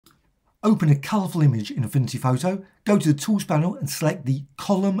Open a colourful image in Affinity Photo, go to the Tools panel and select the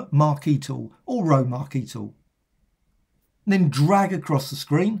Column Marquee tool or Row Marquee tool. Then drag across the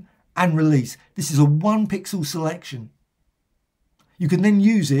screen and release. This is a 1 pixel selection. You can then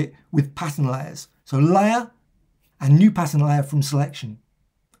use it with pattern layers. So layer and new pattern layer from selection.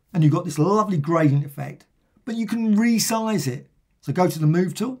 And you've got this lovely gradient effect, but you can resize it. So go to the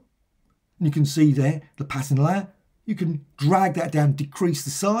Move tool and you can see there the pattern layer. You can drag that down, decrease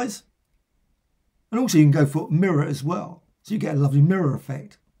the size. And also you can go for mirror as well. So you get a lovely mirror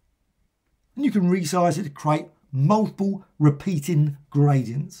effect. And you can resize it to create multiple repeating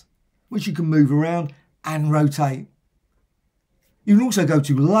gradients, which you can move around and rotate. You can also go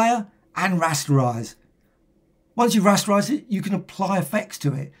to layer and rasterize. Once you've rasterized it, you can apply effects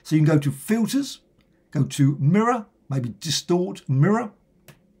to it. So you can go to filters, go to mirror, maybe distort mirror,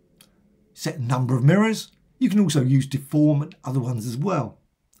 set a number of mirrors. You can also use deform and other ones as well.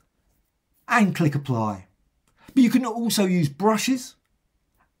 And click apply. But you can also use brushes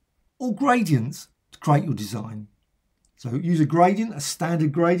or gradients to create your design. So use a gradient, a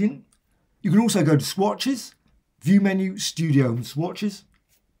standard gradient. You can also go to swatches, view menu, studio and swatches.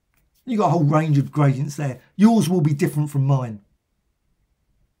 You've got a whole range of gradients there. Yours will be different from mine.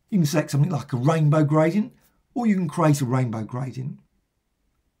 You can select something like a rainbow gradient, or you can create a rainbow gradient.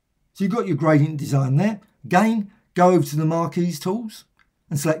 So you've got your gradient design there. Again, go over to the marquees tools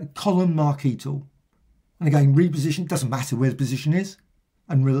and select the column marquee tool. And again, reposition, doesn't matter where the position is,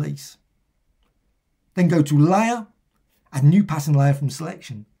 and release. Then go to layer and new pattern layer from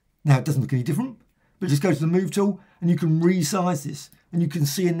selection. Now it doesn't look any different, but just go to the Move tool and you can resize this. And you can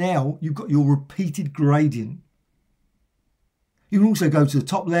see now you've got your repeated gradient. You can also go to the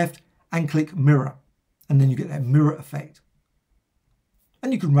top left and click mirror, and then you get that mirror effect.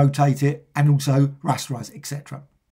 And you can rotate it and also rasterize, etc.